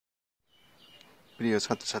প্রিয়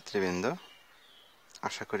ছাত্রছাত্রীবৃন্দ,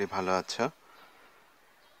 আশা করি ভালো আছো।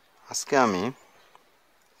 আজকে আমি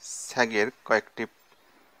স্যাগের কয়েকটি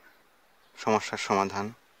সমস্যার সমাধান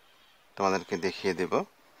তোমাদেরকে দেখিয়ে দেব,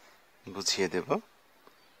 বুঝিয়ে দেব।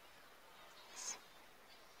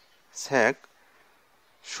 স্যাগ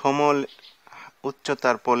সমল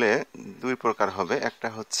উচ্চতার পোলে দুই প্রকার হবে, একটা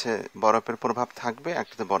হচ্ছে বরফের প্রভাব থাকবে,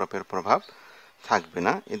 একটাতে বরফের প্রভাব থাকবে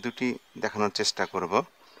না। এই দুটি দেখানোর চেষ্টা করব।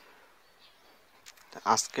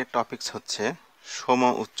 আজকের টপিকস হচ্ছে সম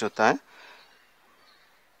উচ্চতায়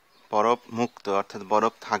বরফ মুক্ত, অর্থাৎ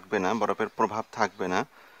বরফ থাকবে না, বরফের প্রভাব থাকবে না,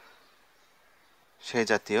 সেই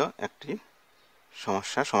জাতীয় একটি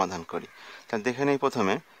সমস্যা সমাধান করি। তাহলে দেখে নেই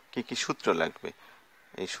প্রথমে কি কি সূত্র লাগবে।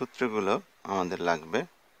 এই সূত্রগুলো আমাদের লাগবে।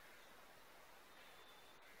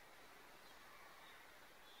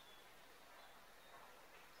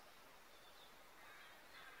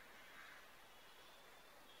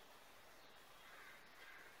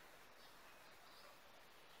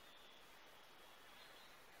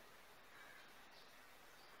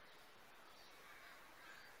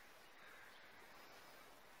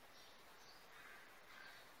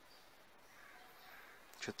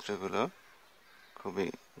 সূত্রগুলো খুবই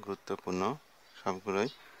গুরুত্বপূর্ণ, সবগুলোই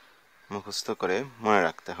মুখস্থ করে মনে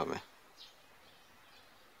রাখতে হবে।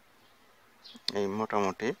 এই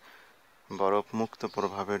মোটামুটি বরফ মুক্ত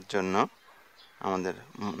প্রভাবের জন্য আমাদের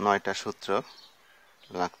 9টা সূত্র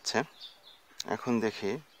লাগছে। এখন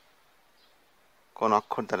দেখি কোন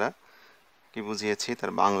অক্ষর দ্বারা কি বুঝিয়েছি,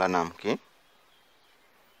 তার বাংলা নাম কি।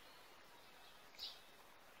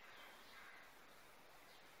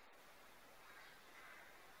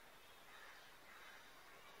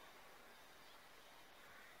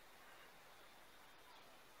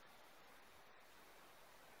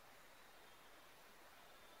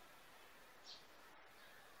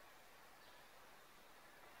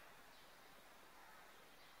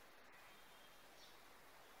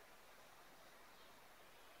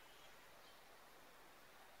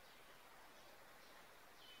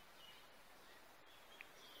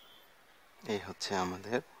 এই হচ্ছে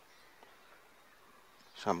আমাদের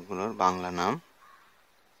সবগুলোর বাংলা নাম।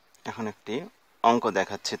 এখন একটি অঙ্ক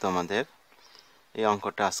দেখাচ্ছি তোমাদের। এই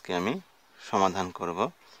অঙ্কটা আজকে আমি সমাধান করব।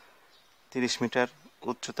 30 মিটার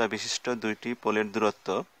উচ্চতা বিশিষ্ট দুইটি পোলের দূরত্ব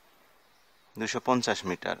 250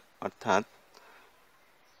 মিটার, অর্থাৎ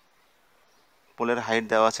পোলের হাইট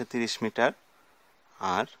দেওয়া আছে 30 মিটার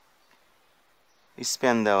আর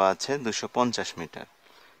স্প্যান দেওয়া আছে 250 মিটার।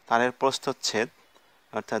 তারের প্রস্থচ্ছেদ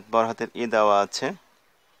অর্থাৎ বড় হাতের এ দেওয়া আছে।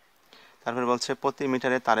 তারপরে বলছে প্রতি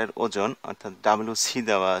মিটারে তারের ওজন অর্থাৎ WC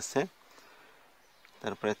দেওয়া আছে।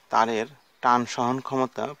 তারপরে তারের টান সহন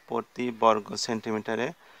ক্ষমতা প্রতি বর্গ সেন্টিমিটারে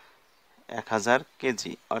 1000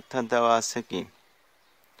 কেজি, অর্থাৎ দেওয়া আছে কি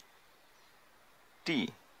টি,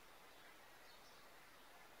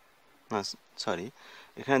 সরি,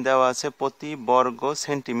 এখানে দেওয়া আছে প্রতি বর্গ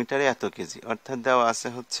সেন্টিমিটারে এত কেজি, অর্থাৎ দেওয়া আছে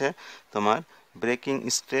হচ্ছে তোমার ব্রেকিং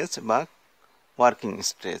স্ট্রেচ বা ওয়ার্কিং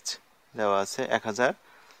স্ট্রেচ দেওয়া আছে 1000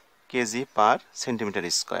 কেজি পার সেন্টিমিটার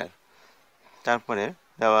স্কোয়ার। তারপরে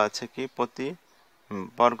দেওয়া আছে কি প্রতি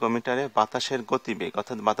বর্গ মিটারে বাতাসের গতিবেগ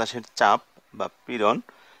অর্থাৎ বাতাসের চাপ বা পীড়ন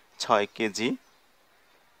 6 কেজি।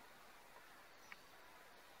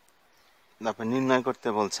 তারপর নির্ণয় করতে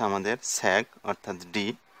বলছে আমাদের স্যাগ অর্থাৎ ডি,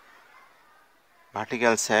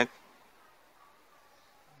 ভার্টিক্যাল স্যাগ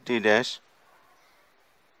ডি ড্যাশ,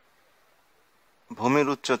 ভূমির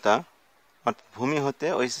উচ্চতা অর্থাৎ ভূমি হতে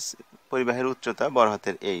ওই পরিবাহের উচ্চতা বড়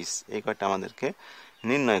হাতের এইচ, এই কয়টা আমাদেরকে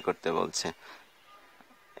নির্ণয় করতে বলছে।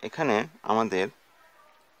 এখানে আমাদের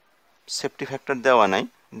সেফটি ফ্যাক্টর দেওয়া নাই,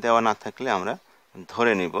 দেওয়া না থাকলে আমরা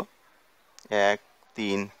ধরে নিব 1,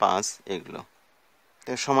 3, 5 এগুলো।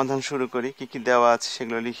 তো সমাধান শুরু করি। কি কি দেওয়া আছে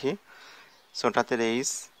সেগুলো লিখি। ছোট হাতের এইচ,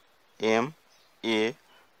 এম, এ,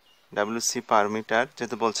 WC পার মিটার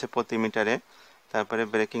যেহেতু বলছে প্রতি মিটারে, তারপরে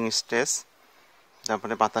ব্রেকিং স্ট্রেস,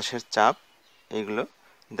 তারপরে বাতাসের চাপ, এইগুলো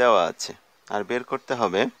দেওয়া আছে। আর বের করতে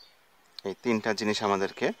হবে এই 3টা জিনিস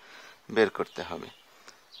আমাদেরকে বের করতে হবে।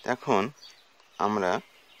 এখন আমরা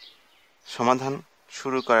সমাধান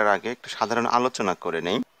শুরু করার আগে একটু সাধারণ আলোচনা করে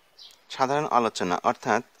নেই। সাধারণ আলোচনা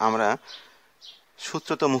অর্থাৎ আমরা সূত্র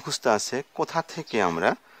তো মুখস্থ আছে, কোথা থেকে আমরা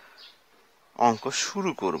অঙ্ক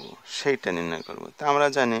শুরু করব সেইটা নির্ণয় করব। তা আমরা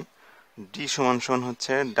জানি ডি সমান সমান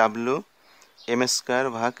হচ্ছে WM²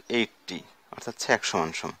 ভাগ 8T, অর্থাৎ স্যাগ সমান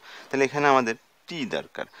সমান। তাহলে এখানে আমাদের টি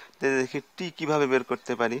দরকার। তাহলে দেখি টি কিভাবে বের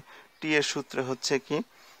করতে পারি। টি এর সূত্র হচ্ছে কি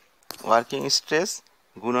ওয়ার্কিং স্ট্রেস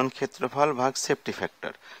গুণন ক্ষেত্রফল ভাগ সেফটি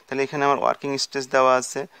ফ্যাক্টর। তাহলে এখানে আমার ওয়ার্কিং স্ট্রেস দেওয়া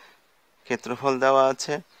আছে, ক্ষেত্রফল দেওয়া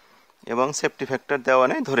আছে এবং সেফটি ফ্যাক্টর দেওয়া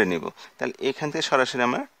নেই, ধরে নিব। তাহলে এখান থেকে সরাসরি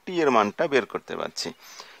আমরা টি এর মানটা বের করতে পারছি।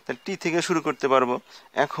 তাহলে টি থেকে শুরু করতে পারবো।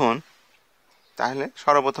 এখন তাহলে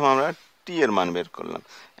সর্বপ্রথম আমরা টি এর মান বের করলাম।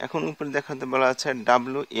 এখন উপরে দেখাতে বলা আছে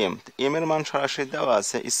ডাব্লু এম, এম এর মান সরাসরি দেওয়া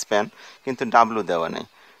আছে স্প্যান, কিন্তু ডাব্লু দেওয়া নেই।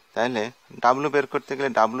 তাহলে ডাব্লু বের করতে গেলে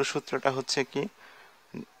ডাব্লু সূত্রটা হচ্ছে কি,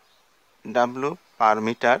 W per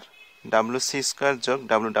metre W C square যোগ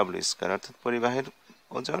ডাব্লু ডাব্লু স্কোয়ার, অর্থাৎ পরিবাহীর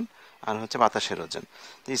ওজন আর হচ্ছে বাতাসের ওজন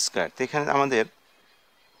স্কোয়ার। তো এখানে আমাদের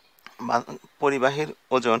পরিবাহীর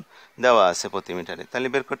ওজন দেওয়া আছে প্রতি মিটারে, তাহলে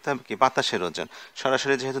বের করতে হবে কি বাতাসের ওজন,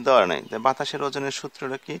 সরাসরি যেহেতু দেওয়া নাই। বাতাসের ওজনের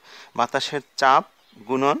সূত্রটা কি, বাতাসের চাপ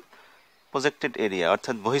গুণন প্রজেক্টেড এরিয়া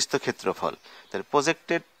অর্থাৎ বহিস্থ ক্ষেত্রফল। তাহলে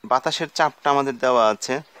প্রজেক্টেড বাতাসের চাপটা আমাদের দেওয়া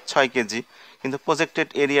আছে 6 কেজি, কিন্তু প্রজেক্টেড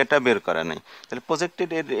এরিয়াটা বের করা নাই। তাহলে প্রজেক্টেড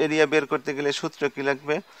এরিয়া বের করতে গেলে সূত্র কি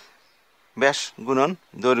লাগবে, ব্যাস গুণন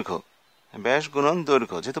দৈর্ঘ্য, ব্যাস গুণন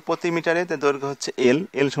দৈর্ঘ্য, যেহেতু প্রতি মিটারে দৈর্ঘ্য হচ্ছে এল,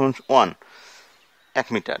 এল সমান 1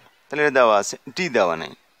 মিটার। তাহলে এটা দেওয়া আছে, ডি দেওয়া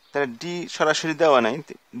নাই। তাহলে ডি সরাসরি দেওয়া নাই,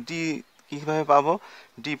 ডি কিভাবে পাবো,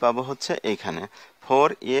 ডি পাবো হচ্ছে এইখানে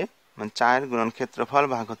 4a মানে 4 গুণন ক্ষেত্রফল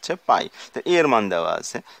ভাগ হচ্ছে পাই। তাহলে এর মান দেওয়া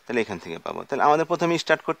আছে, তাহলে এখান থেকে পাবো। তাহলে আমাদের প্রথমে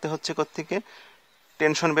স্টার্ট করতে হচ্ছে কোত্থেকে,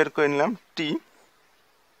 টেনশন বের করে নিলাম টি,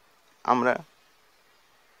 আমরা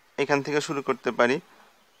এখান থেকে শুরু করতে পারি,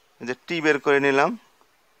 যে টি বের করে নিলাম।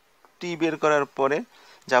 টি বের করার পরে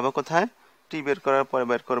যাব কোথায়, টি বের করার পরে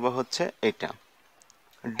বের করবো হচ্ছে এটা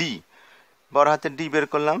ডি, বড় হাতের ডি বের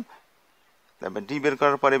করলাম। তারপর ডি বের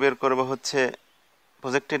করার পরে বের করবো হচ্ছে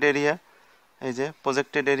প্রজেক্টেড এরিয়া, এই যে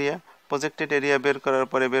প্রজেক্টেড এরিয়া, প্রজেক্টেড এরিয়া বের করার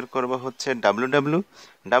পরে বের করবো হচ্ছে ডাব্লু ডাব্লু,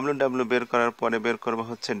 ডাব্লু ডাব্লু বের করার পরে বের করবো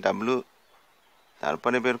হচ্ছে ডাব্লু,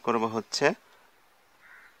 তারপরে বের করবো হচ্ছে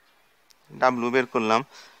ডাব্লু বের করলাম।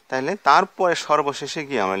 তাহলে তারপরে সর্বশেষে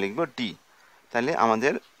গিয়ে আমরা লিখবো ডি। তাহলে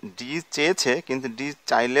আমাদের ডি চেয়েছে, কিন্তু ডি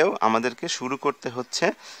চাইলেও আমাদেরকে শুরু করতে হচ্ছে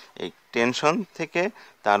এই টেনশন থেকে,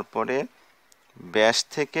 তারপরে ব্যাস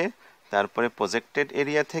থেকে, তারপরে প্রজেক্টেড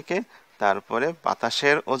এরিয়া থেকে, তারপরে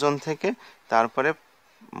বাতাসের ওজন থেকে, তারপরে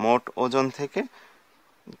মোট ওজন থেকে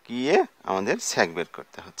গিয়ে আমাদের স্যাগ বের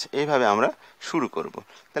করতে হচ্ছে। এইভাবে আমরা শুরু করব।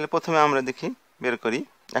 তাহলে প্রথমে আমরা দেখি বের করি।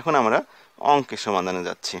 এখন আমরা অঙ্কের সমাধানে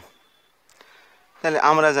যাচ্ছি। তাহলে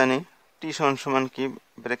আমরা জানি টি সমান কি,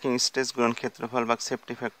 ব্রেকিং স্ট্রেস গুণন ক্ষেত্রফল বা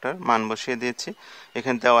সেফটি ফ্যাক্টর, মান বসিয়ে দিয়েছি,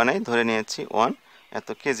 এখানে দেওয়া নাই, ধরে নিয়েছি 1 এত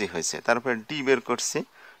কেজি হয়েছে। তারপরে ডি বের করছি,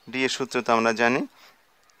 ডি এর সূত্র তো আমরা জানি,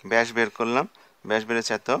 ব্যাস বের করলাম, ব্যাস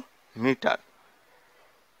বেরোচ্ছে এত মিটার।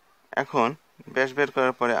 এখন ব্যাস বের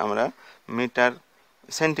করার পরে আমরা মিটার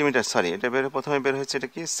সেন্টিমিটার, সরি এটা প্রথমে বের হয়েছে এটা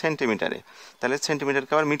কি সেন্টিমিটারে, তাহলে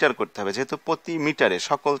সেন্টিমিটারকে আবার মিটার করতে হবে, যেহেতু প্রতি মিটারে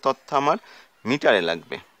সকল তথ্য আমার মিটারে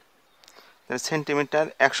লাগবে। তাহলে সেন্টিমিটার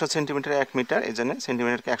 100 সেন্টিমিটার 1 মিটার, এই জন্য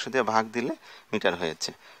সেন্টিমিটারকে 100 দিয়ে ভাগ দিলে মিটার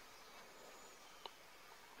হয়েছে।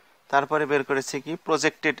 তারপরে বের করেছি কি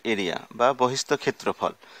প্রজেক্টেড এরিয়া বা বহিস্থ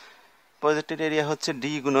ক্ষেত্রফল। প্রজেক্টেড এরিয়া হচ্ছে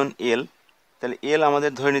ডি গুণন এল, তাহলে এল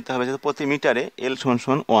আমাদের ধরে নিতে হবে, যেহেতু প্রতি মিটারে এল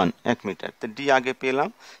সমান 1 মিটার। তো ডি আগে পেলাম,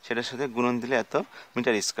 সেটার সাথে গুণন দিলে এত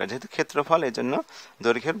মিটার স্কোয়ার, যেহেতু ক্ষেত্রফল এই জন্য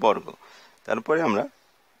দৈর্ঘ্যের বর্গ। তারপরে আমরা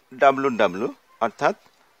ডাব্লু ডাব্লু অর্থাৎ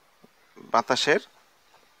বাতাসের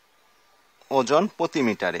ওজন প্রতি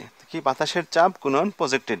মিটারে, কি বাতাসের চাপ গুণন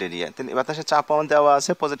প্রজেক্টেড এরিয়া। তাহলে বাতাসের চাপ আমার দেওয়া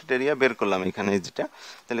আছে, প্রজেক্টেড এরিয়া বের করলাম এখানে যেটা,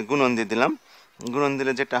 তাহলে গুণন দিয়ে দিলাম। গুণন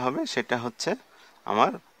দিলে যেটা হবে সেটা হচ্ছে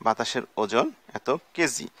আমার বাতাসের ওজন এত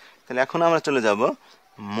কেজি। তাহলে এখন আমরা চলে যাব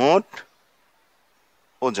মোট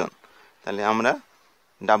ওজন। তাহলে আমরা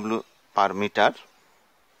ডাব্লু পার মিটার,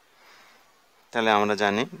 তাহলে আমরা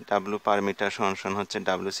জানি ডাব্লু পার মিটার সমান হচ্ছে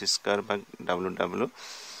ডাব্লু সি স্কোয়ার বা ডাব্লু ডাব্লু,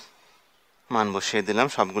 মান বসিয়ে দিলাম,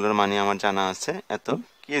 সবগুলোর মানই আমার জানা আছে এত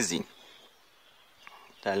কেজি।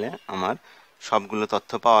 তাহলে আমার সবগুলো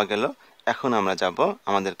তথ্য পাওয়া গেল। এখন আমরা যাব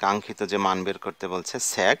আমাদের কাঙ্ক্ষিত যে মান বের করতে বলছে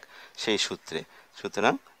স্যাগ, সেই সূত্রে।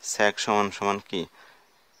 সুতরাং স্যাগ সমান কি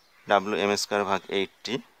ডাব্লু এম স্কোয়ার ভাগ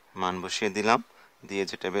 80, মান বসিয়ে দিলাম, দিয়ে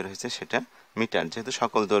যেটা বের হয়েছে সেটা মিটার, যেহেতু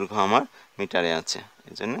সকল দৈর্ঘ্য আমার মিটারে আছে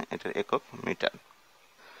এই জন্য এটার একক মিটার।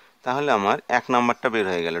 তাহলে আমার 1 নাম্বারটা বের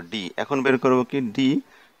হয়ে গেল ডি। এখন বের করব কি ডি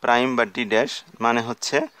প্রাইম বা ডি ড্যাশ, মানে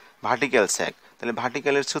হচ্ছে ভার্টিক্যাল স্যাগ। তাহলে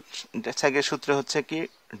ভার্টিক্যালের স্যাগের সূত্র হচ্ছে কি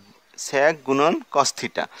স্যাগ গুণন কস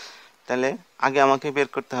থিটা। তাহলে আগে আমাকে বের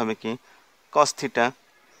করতে হবে কি কস থিটা,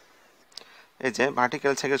 এই যে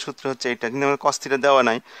ভার্টিক্যাল স্যাগের সূত্র হচ্ছে এটা, কিন্তু আমার কস থিটা দেওয়া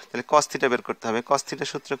নাই, তাহলে কস থিটা বের করতে হবে। কস থিটার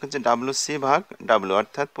সূত্র হচ্ছে ডাব্লু সি ভাগ ডাব্লু,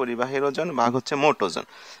 অর্থাৎ পরিবাহীর ওজন ভাগ হচ্ছে মোট ওজন,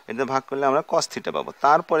 এটা ভাগ করলে আমরা কস থিটা পাবো।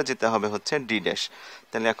 তারপরে যেতে হবে হচ্ছে ডি ড্যাশ।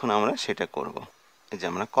 তাহলে এখন আমরা সেটা করব। এই যে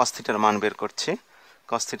আমরা কস থিটার মান বের করছি,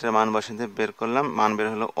 কস থিটার মান বসে বের করলাম, মান বের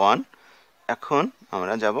হলো 1। এখন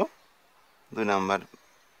আমরা যাব 2 নাম্বার,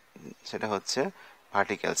 সেটা হচ্ছে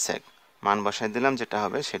ভার্টিক্যাল স্যাগ, মান বসাই দিলাম, যেটা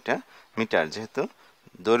হবে সেটা মিটার, যেহেতু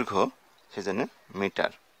দৈর্ঘ্য সেজন্য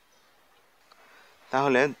মিটার।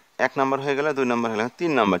 তাহলে 1 নম্বর হয়ে গেল, 2 নম্বর হয়ে গেল,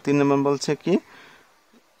 3 নম্বর বলছে কি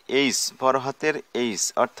এইচ, বড় হাতের এইচ,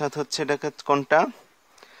 অর্থাৎ হচ্ছে এটাকে কোনটা,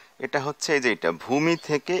 এটা হচ্ছে এই যে এটা ভূমি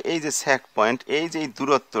থেকে এই যে স্যাগ পয়েন্ট, এই যে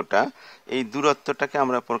এই দূরত্বটাকে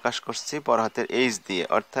আমরা প্রকাশ করছি বড় হাতের এইচ দিয়ে,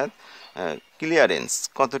 অর্থাৎ ক্লিয়ারেন্স,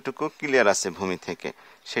 কতটুকু ক্লিয়ার আছে ভূমি থেকে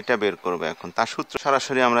সেটা বের করবো এখন। তার সূত্র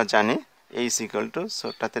সরাসরি আমরা জানি, এইচ ইকুয়াল টু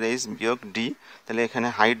ছোট হাতের এইচ বিয়োগ ডি। তাহলে এখানে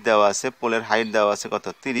হাইট দেওয়া আছে, পোলের হাইট দেওয়া আছে কত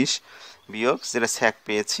 30, বিয়োগ যেটা স্যাগ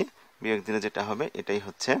পেয়েছি, বিয়োগ দিলে যেটা হবে এটাই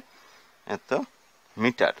হচ্ছে এত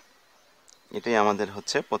মিটার। এটাই আমাদের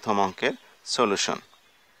হচ্ছে প্রথম অঙ্কের সলিউশন।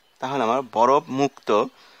 তাহলে আমরা বরফ মুক্ত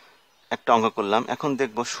একটা অঙ্ক করলাম। এখন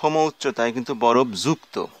দেখব সম উচ্চতায় কিন্তু বরফ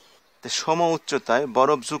যুক্ত। সম উচ্চতায়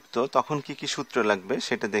বরফ যুক্ত তখন কি কি সূত্র লাগবে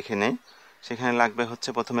সেটা দেখে নেই। সেখানে লাগবে হচ্ছে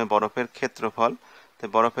প্রথমে বরফের ক্ষেত্রফল, তো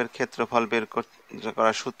বরফের ক্ষেত্রফল বের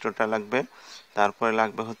করার সূত্রটা লাগবে। তারপরে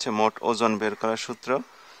লাগবে হচ্ছে মোট ওজন বের করার সূত্র।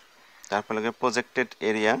 তারপরে লাগবে প্রজেক্টেড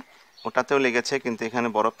এরিয়া, ওটাতেও লেগেছে কিন্তু এখানে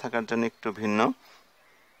বরফ থাকার জন্য একটু ভিন্ন।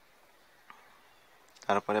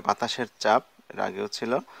 তারপরে বাতাসের চাপ, এর আগেও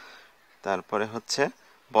ছিল। তারপরে হচ্ছে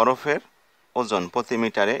বরফের ওজন প্রতি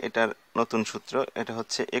মিটারে, এটার নতুন সূত্র, এটা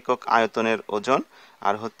হচ্ছে একক আয়তনের ওজন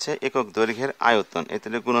আর হচ্ছে একক দৈর্ঘ্যের আয়তন, এতে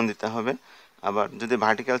গুণন দিতে হবে। আবার যদি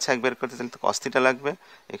ভার্টিক্যাল স্যাগ বের করতে তাহলে তো কস থিটা লাগবে,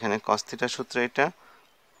 এখানে কস থিটার সূত্র এটা।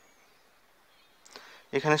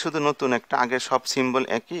 এখানে শুধু নতুন একটা, আগের সব সিম্বল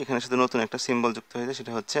একই, এখানে শুধু নতুন একটা সিম্বল যুক্ত হয়েছে,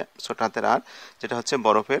 সেটা হচ্ছে ছোট হাতের আর, যেটা হচ্ছে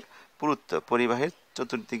বরফের পুরুত্ব, পরিবাহীর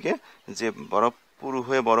চতুর্দিকে যে বরফ পুরু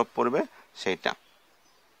হয়ে বরফ পড়বে সেইটা।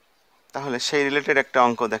 তাহলে সেই রিলেটেড একটা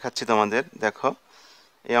অঙ্ক দেখাচ্ছি তোমাদের, দেখো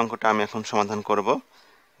এই অঙ্কটা আমি এখন সমাধান করব।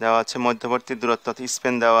 দেওয়া আছে মধ্যবর্তী দূরত্ব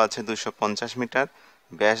স্পেন দেওয়া আছে 250 মিটার,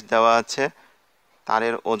 ব্যাস দেওয়া আছে,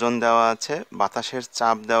 তারের ওজন দেওয়া আছে, বাতাসের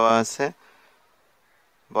চাপ দেওয়া আছে,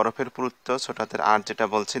 বরফের পুরুত্ব ছোট হাতের আর যেটা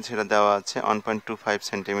বলছি সেটা দেওয়া আছে 1.25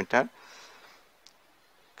 সেন্টিমিটার,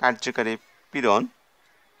 কার্যকারী পীড়ন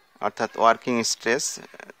অর্থাৎ ওয়ার্কিং স্ট্রেস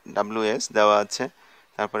WS দেওয়া আছে,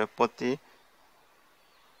 তারপরে প্রতি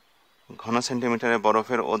ঘন সেন্টিমিটারে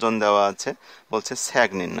বরফের ওজন দেওয়া আছে, বলছে স্যাগ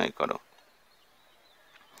নির্ণয় করো।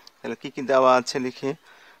 তাহলে কি কি দেওয়া আছে লিখি।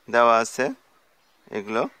 দেওয়া আছে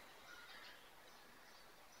এগুলো,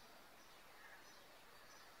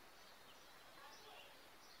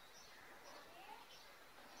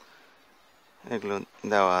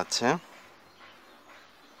 দেওয়া আছে,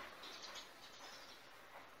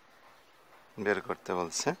 বের করতে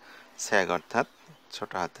বলছে স্যাগ অর্থাৎ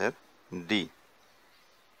ছোট হাতের ডি।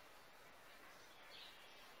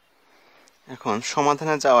 এখন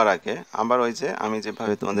সমাধানে যাওয়ার আগে আবার ওই যে আমি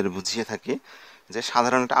যেভাবে তোমাদের বুঝিয়ে থাকি যে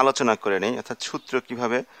সাধারণ একটা আলোচনা করে নেই, অর্থাৎ সূত্র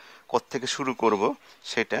কিভাবে কোত্থেকে শুরু করব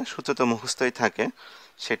সেটা সূত্র তো মুখস্থই থাকে,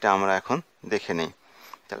 সেটা আমরা এখন দেখে নেই।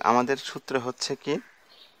 তাহলে আমাদের সূত্র হচ্ছে কি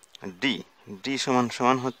ডি, ডি সমান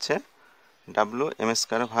সমান হচ্ছে WM²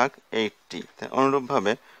 ভাগ 8T।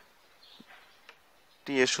 অনুরূপভাবে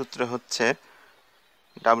টি এর সূত্র হচ্ছে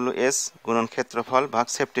WS গুণন ক্ষেত্রফল ভাগ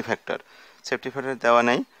সেফটি ফ্যাক্টর। সেফটি ফ্যাক্টর দেওয়া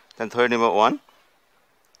নাই, তাহলে ধরে নেব 1।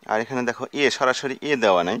 আর এখানে দেখো এ, সরাসরি এ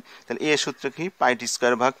দেওয়া নাই, তাহলে এ সূত্র কি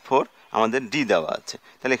πT² ভাগ 4, আমাদের ডি দেওয়া আছে,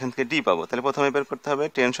 তাহলে এখান থেকে ডি পাবো। তাহলে প্রথমে বের করতে হবে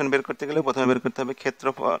টেনশন, বের করতে গেলে প্রথমে বের করতে হবে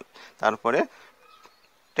ক্ষেত্রফল, তারপরে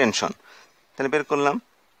টেনশন। তাহলে বের করলাম।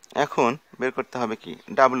 এখন বের করতে হবে কি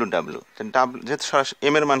ডাব্লু, যেহেতু সরাসরি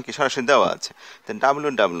এম এর মান কি সরাসরি দেওয়া আছে, তাহলে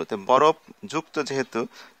ডাব্লু বরফ যুক্ত যেহেতু,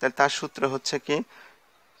 তাহলে তার সূত্র হচ্ছে কি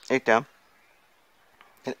এটা,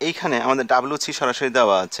 এইখানে আমাদের WC সরাসরি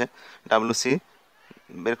দেওয়া আছে, WC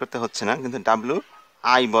বের করতে হচ্ছে না, কিন্তু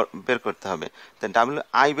WI বের করতে হবে। তো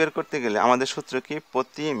WI বের করতে গেলে আমাদের সূত্র কি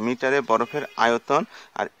প্রতি মিটারে বরফের আয়তন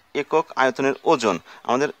আর একক আয়তনের ওজন,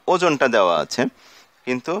 আমাদের ওজনটা দেওয়া আছে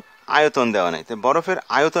কিন্তু আয়তন দেওয়া নাই। তো বরফের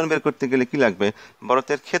আয়তন বের করতে গেলে কি লাগবে,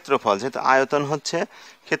 বরফের ক্ষেত্রফল, যেহেতু আয়তন হচ্ছে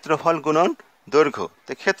ক্ষেত্রফল গুণন দৈর্ঘ্য,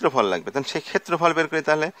 তো ক্ষেত্রফল লাগবে, তাহলে সেই ক্ষেত্রফল বের করি।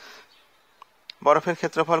 তাহলে বরফের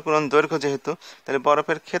ক্ষেত্রফল গুণন দৈর্ঘ্য যেহেতু, তাহলে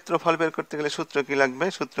বরফের ক্ষেত্রফল বের করতে গেলে সূত্র কি লাগবে,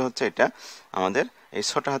 সূত্র হচ্ছে এটা আমাদের, এই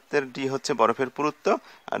ছোট হাতের ডি হচ্ছে বরফের পুরুত্ব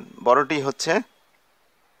আর বড় ডি হচ্ছে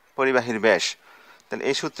পরিবাহীর ব্যাস। তাহলে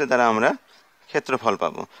এই সূত্রের দ্বারা আমরা ক্ষেত্রফল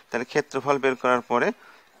পাবো। তাহলে ক্ষেত্রফল বের করার পরে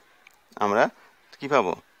আমরা কি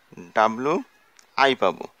পাবো, WI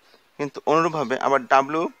পাবো। কিন্তু অনুরূপভাবে আবার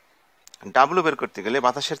ডাব্লু বের করতে গেলে,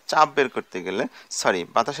 বাতাসের চাপ বের করতে গেলে,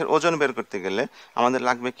 বাতাসের ওজন বের করতে গেলে আমাদের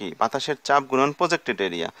লাগবে কি বাতাসের চাপ গুণন প্রজেক্টেড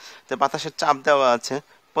এরিয়া। তো বাতাসের চাপ দেওয়া আছে,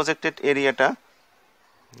 প্রজেক্টেড এরিয়াটা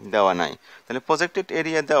দেওয়া নাই, তাহলে প্রজেক্টেড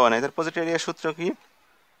এরিয়া দেওয়া নাই, তাহলে প্রজেক্টেড এরিয়ার সূত্র কি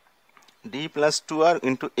D+2R ×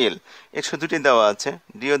 L। এর দুটি দেওয়া আছে,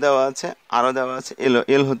 ডিও দেওয়া আছে, আরও দেওয়া আছে,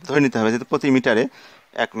 এল ধরে নিতে হবে যেহেতু প্রতি মিটারে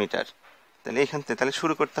 1 মিটার। তাহলে এখান থেকে তাহলে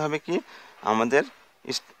শুরু করতে হবে কি আমাদের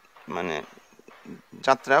মানে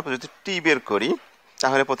যাত্রা, যদি টি বের করি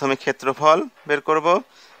তাহলে প্রথমে ক্ষেত্রফল বের করব,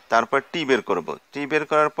 তারপর টি বের করব। টি বের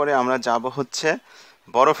করার পরে আমরা যাব হচ্ছে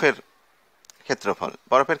বরফের ক্ষেত্রফল।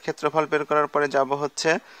 বরফের ক্ষেত্রফল বের করার পরে যাব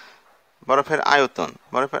হচ্ছে বরফের আয়তন।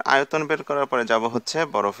 বরফের আয়তন বের করার পরে যাব হচ্ছে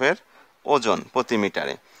বরফের ওজন প্রতি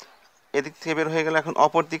মিটারে। এদিক থেকে বের হয়ে গেলে এখন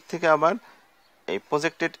অপর দিক থেকে আবার এই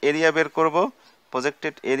প্রজেক্টেড এরিয়া বের করব।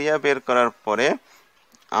 প্রজেক্টেড এরিয়া বের করার পরে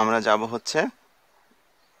আমরা যাব হচ্ছে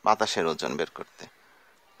বাতাসের ওজন বের করতে।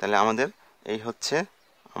 তাহলে আমাদের এই হচ্ছে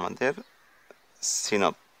আমাদের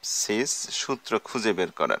সিনপসিস সূত্র খুঁজে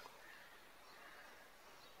বের করার।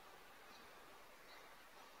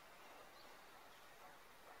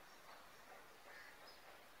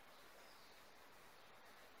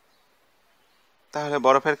 তাহলে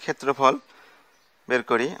বরফের ক্ষেত্রফল বের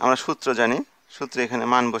করি। আমরা সূত্র জানি, সূত্রে এখানে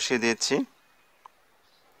মান বসিয়ে দিয়েছি,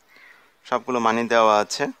 সবগুলো মানই দেওয়া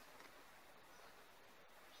আছে।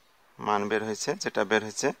 মান বের হয়েছে, যেটা বের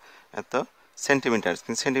হয়েছে এত সেন্টিমিটার,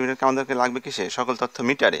 কিন্তু সেন্টিমিটারকে আমাদেরকে লাগবে কিসে? সকল তথ্য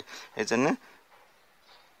মিটারে। এই জন্য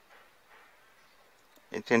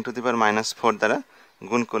এই 10⁻⁻⁴ দ্বারা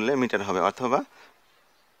গুণ করলে মিটার হবে, অথবা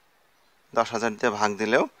 10,000 দিয়ে ভাগ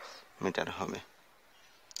দিলেও মিটার হবে।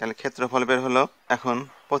 তাহলে ক্ষেত্রফল বের হলো। এখন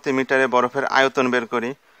প্রতি মিটারে বরফের আয়তন বের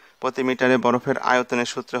করি। প্রতি মিটারে বরফের আয়তনের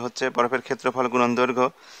সূত্র হচ্ছে বরফের ক্ষেত্রফল গুণন দৈর্ঘ্য।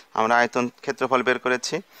 আমরা আয়তন ক্ষেত্রফল বের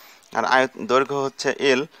করেছি, আর দৈর্ঘ্য হচ্ছে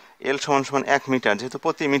এল। এল সমান সমান 1 মিটার, যেহেতু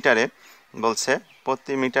প্রতি মিটারে বলছে,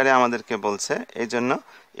 প্রতি মিটারে আমাদেরকে বলছে, এই জন্য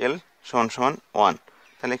এল সমান সমান 1।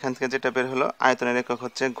 তাহলে এখান থেকে যেটা বের হলো, আয়তনের একক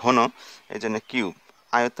হচ্ছে ঘন, এই জন্য কিউব।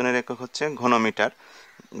 আয়তনের একক হচ্ছে ঘন মিটার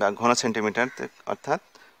বা ঘন সেন্টিমিটার, অর্থাৎ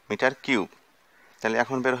মিটার কিউব। তাহলে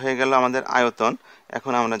এখন বের হয়ে গেল আমাদের আয়তন।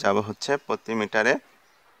 এখন আমরা যাব হচ্ছে প্রতি মিটারে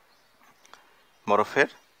বরফের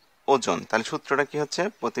ওজন। তাহলে সূত্রটা কি হচ্ছে?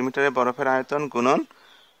 প্রতি মিটারে বরফের আয়তন গুণন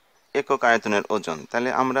একক আয়তনের ওজন। তাহলে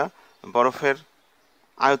আমরা বরফের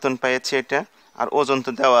আয়তন পেয়েছি এটা, আর ওজন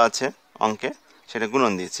তো দেওয়া আছে অঙ্কে, সেটা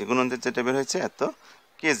গুণন দিয়েছি। গুণন দিয়ে যেটা বের হয়েছে এত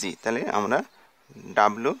কেজি। তাহলে আমরা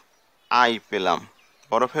WI পেলাম,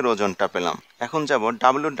 বরফের ওজনটা পেলাম। এখন যাব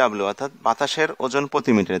WW, অর্থাৎ বাতাসের ওজন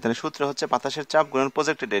প্রতি মিটারে। তাহলে সূত্র হচ্ছে বাতাসের চাপ গুণন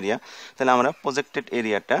প্রজেক্টেড এরিয়া। তাহলে আমরা প্রজেক্টেড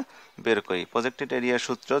এরিয়াটা বের করি। প্রজেক্টেড এরিয়ার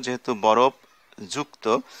সূত্র, যেহেতু বরফ যুক্ত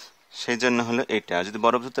সেই জন্য হলো এটা। যদি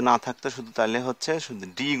বরফ যুক্ত না থাকতো শুধু, তাহলে হচ্ছে শুধু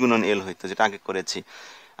D গুণন L হইতো, যেটা আগে করেছি।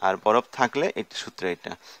 আর বরফ থাকলে এটা সূত্র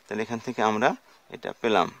এটা। তাহলে এখান থেকে আমরা এটা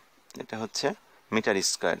পেলাম, এটা হচ্ছে মিটার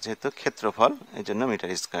স্কোয়ার, যেহেতু ক্ষেত্রফল এই জন্য মিটার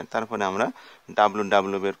স্কোয়ার। তারপরে আমরা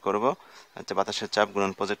WW বের করব, আচ্ছা বাতাসের চাপ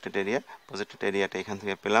গুণন প্রজেক্টেড এরিয়া। প্রজেক্টেড এরিয়াটা এখান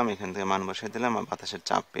থেকে পেলাম, এখান থেকে মান বসিয়ে দিলাম, আর বাতাসের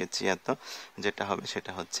চাপ পেয়েছি এত, যেটা হবে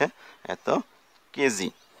সেটা হচ্ছে এত কেজি।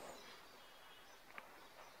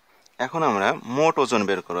 এখন আমরা মোট ওজন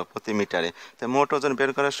বের করব প্রতি মিটারে। তো মোট ওজন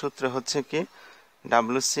বের করার সূত্র হচ্ছে কি?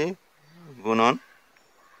 WC গুণন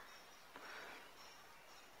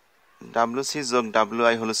WC যোগ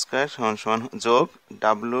WI হোল স্কোয়ার সমান সমান যোগ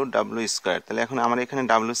WW স্কোয়ার। তাহলে এখন আমরা এখানে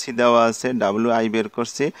WC দেওয়া আছে, WI বের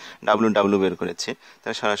করছি, WW বের করেছি।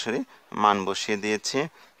 তাহলে সরাসরি মান বসিয়ে দিয়েছি।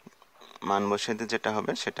 মান বসিয়ে দিয়ে যেটা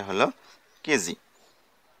হবে সেটা হলো কেজি।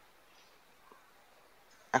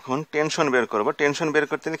 এখন টেনশন বের করব। টেনশন বের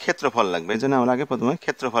করতে গেলে ক্ষেত্রফল লাগবে, এই জন্য আমরা আগে প্রথমে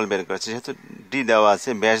ক্ষেত্রফল বের করেছি। যেহেতু D দেওয়া আছে,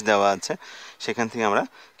 ব্যাস দেওয়া আছে, সেখান থেকে আমরা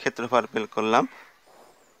ক্ষেত্রফল বের করলাম।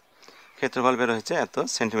 ক্ষেত্রফল বের হয়েছে এত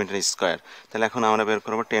সেন্টিমিটার স্কোয়ার। তাহলে এখন আমরা বের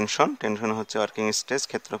করব টেনশন। টেনশন হচ্ছে ওয়ার্কিং স্ট্রেস,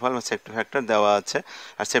 ক্ষেত্রফল বা সেফটি ফ্যাক্টর দেওয়া আছে।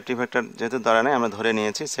 আর সেফটি ফ্যাক্টর যেহেতু ধরা নেই, আমরা ধরে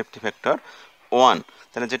নিয়েছি সেফটি ফ্যাক্টর 1।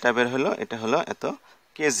 তাহলে যেটা বের হলো এটা হলো এত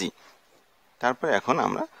কেজি। তারপরে এখন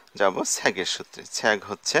আমরা যাব স্যাগের সূত্রে। স্যাগ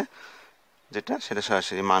হচ্ছে যেটা, সেটা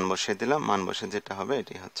সরাসরি মান বসিয়ে দিলাম। মান বসিয়ে যেটা হবে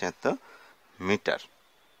এটি হচ্ছে এত মিটার।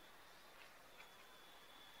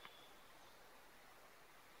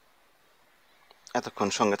 এতক্ষণ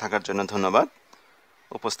সঙ্গে থাকার জন্য ধন্যবাদ।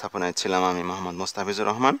 উপস্থাপনায় ছিলাম আমি Mohammad Mostafizur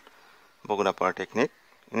Rahman, Bogura polytechnic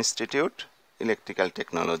institute, electrical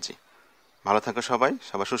technology. ভালো থাকো সবাই।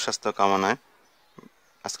 সবার সুস্বাস্থ্য কামনায়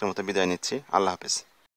আজকের মতো বিদায় নিচ্ছি। আল্লাহ হাফেজ।